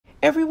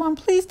Everyone,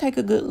 please take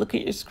a good look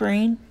at your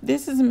screen.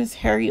 This is Miss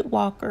Harriet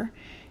Walker,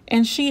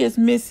 and she is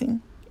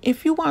missing.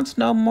 If you want to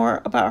know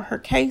more about her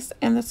case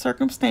and the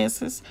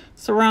circumstances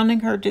surrounding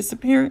her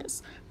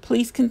disappearance,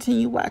 please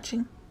continue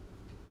watching.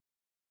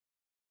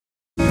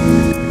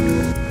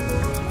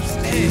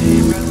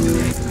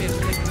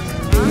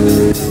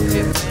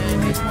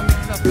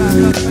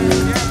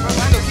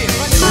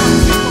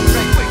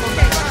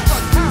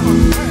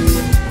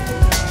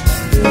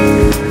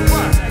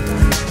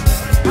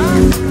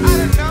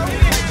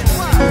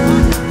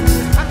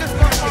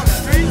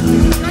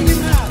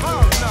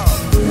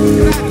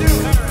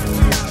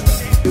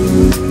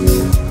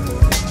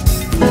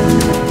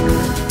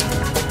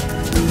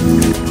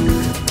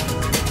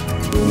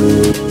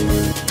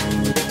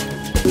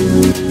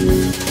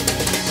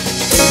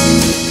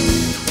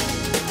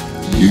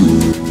 You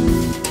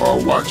are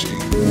watching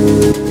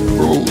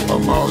Roll a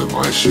Mile in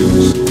My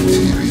Shoes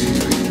TV.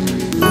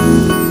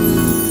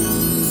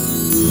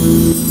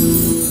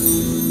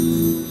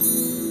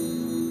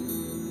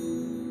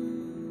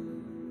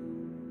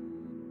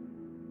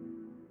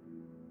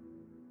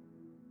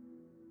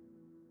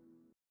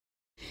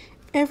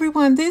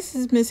 Everyone, this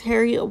is Miss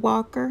Harriet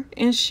Walker,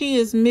 and she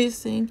is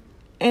missing.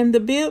 And the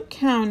Bibb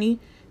County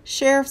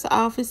Sheriff's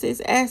Office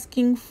is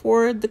asking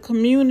for the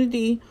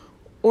community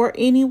or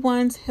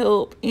anyone's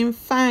help in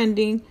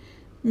finding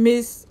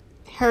Miss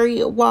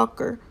Harriet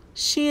Walker.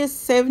 She is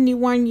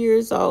 71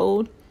 years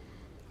old,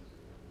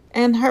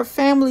 and her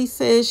family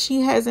says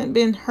she hasn't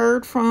been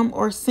heard from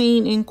or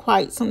seen in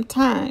quite some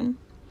time.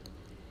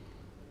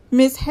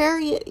 Miss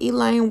Harriet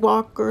Elaine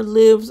Walker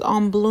lives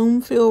on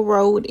Bloomfield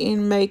Road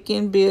in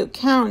Macon, Bibb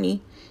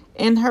County,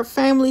 and her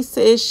family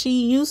says she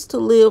used to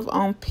live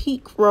on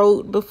Peak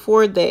Road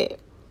before that.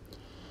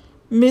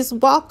 Miss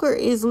Walker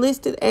is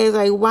listed as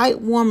a white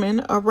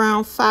woman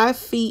around 5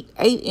 feet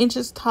 8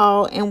 inches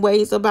tall and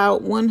weighs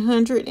about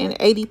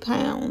 180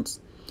 pounds.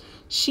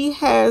 She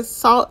has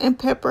salt and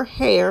pepper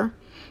hair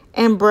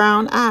and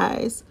brown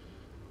eyes,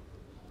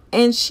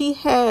 and she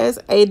has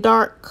a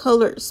dark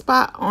colored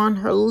spot on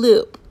her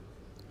lip.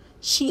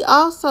 She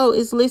also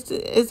is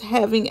listed as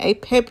having a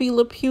Pepe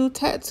Le Pew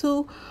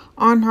tattoo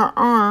on her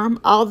arm,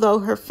 although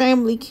her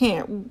family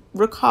can't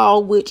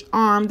recall which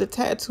arm the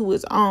tattoo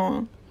is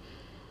on.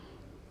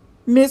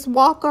 Miss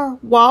Walker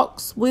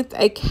walks with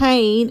a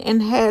cane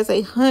and has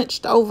a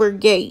hunched over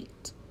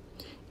gait.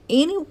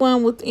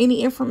 Anyone with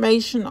any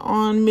information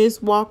on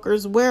Miss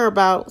Walker's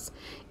whereabouts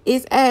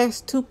is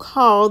asked to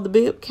call the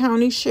Bibb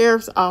County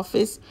Sheriff's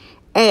Office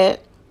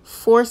at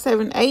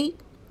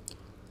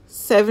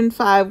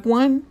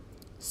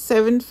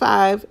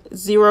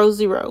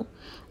 478-751-7500.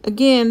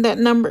 Again, that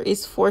number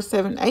is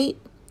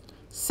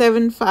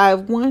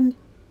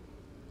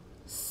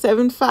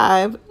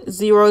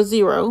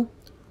 478-751-7500.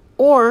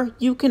 Or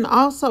you can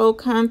also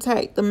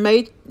contact the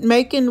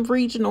Macon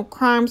Regional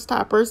Crime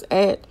Stoppers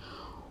at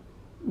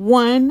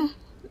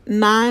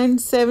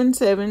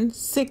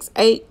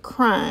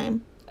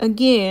 1-977-68-CRIME.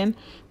 Again,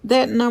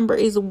 that number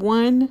is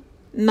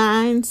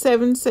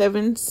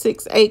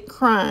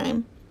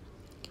 1-977-68-CRIME.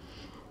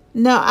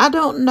 Now, I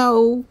don't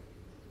know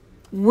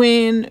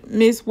when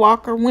Miss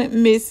Walker went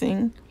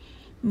missing,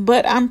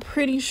 but I'm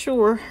pretty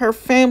sure her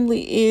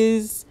family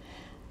is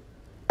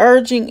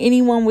urging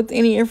anyone with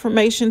any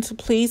information to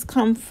please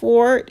come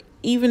forward.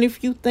 Even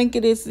if you think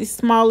it is the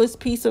smallest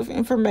piece of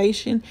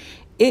information,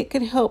 it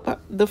could help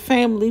the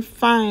family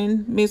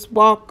find Miss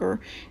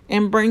Walker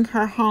and bring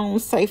her home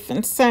safe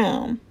and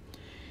sound.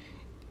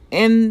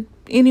 And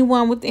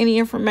anyone with any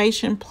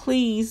information,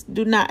 please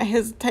do not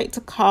hesitate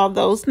to call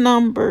those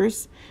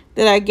numbers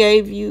that I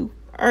gave you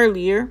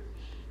earlier.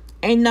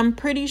 And I'm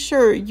pretty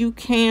sure you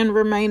can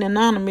remain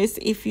anonymous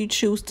if you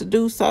choose to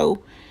do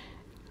so.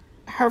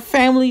 Her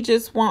family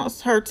just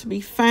wants her to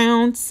be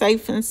found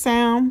safe and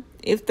sound,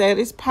 if that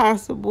is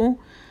possible.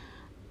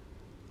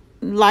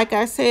 Like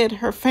I said,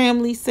 her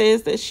family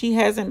says that she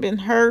hasn't been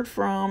heard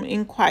from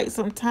in quite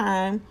some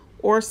time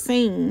or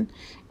seen.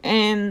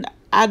 And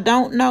I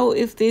don't know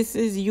if this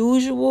is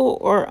usual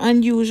or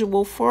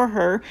unusual for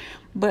her,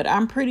 but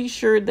I'm pretty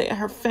sure that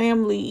her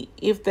family,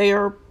 if they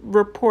are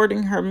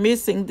reporting her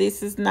missing,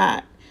 this is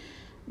not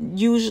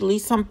usually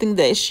something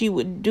that she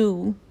would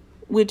do,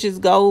 which is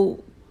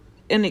go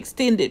an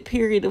extended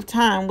period of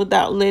time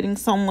without letting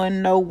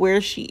someone know where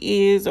she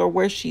is or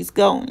where she's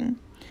going.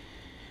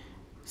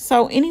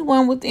 So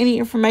anyone with any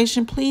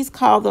information, please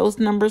call those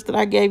numbers that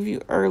I gave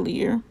you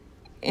earlier,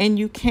 and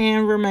you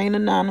can remain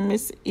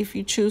anonymous if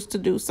you choose to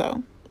do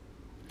so.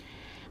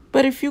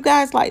 But if you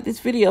guys like this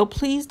video,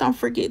 please don't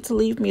forget to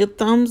leave me a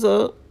thumbs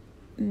up.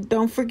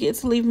 Don't forget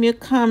to leave me a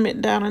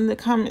comment down in the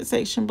comment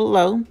section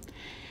below.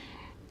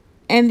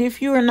 And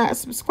if you are not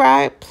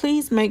subscribed,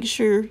 please make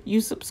sure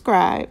you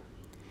subscribe.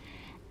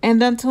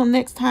 And until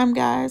next time,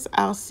 guys,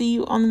 I'll see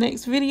you on the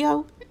next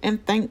video,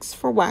 and thanks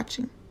for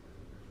watching.